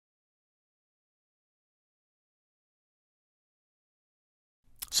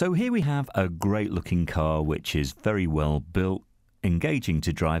So here we have a great looking car which is very well built, engaging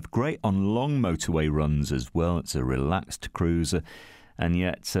to drive, great on long motorway runs as well. It's a relaxed cruiser and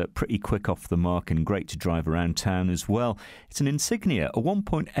yet pretty quick off the mark and great to drive around town as well. It's an Insignia, a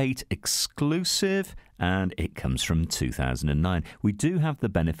 1.8 Exclusiv, and it comes from 2009. We do have the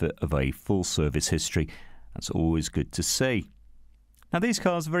benefit of a full service history. That's always good to see. Now these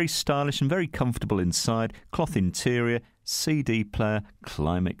cars are very stylish and very comfortable inside. Cloth interior, CD player,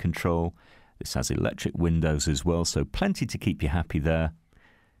 climate control. This has electric windows as well, so plenty to keep you happy there.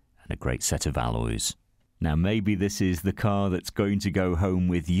 And a great set of alloys. Now maybe this is the car that's going to go home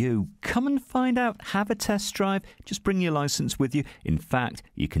with you. Come and find out, have a test drive, just bring your licence with you. In fact,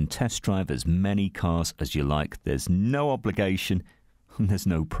 you can test drive as many cars as you like. There's no obligation and there's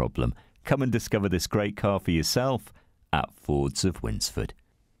no problem. Come and discover this great car for yourself at Fords of Winsford.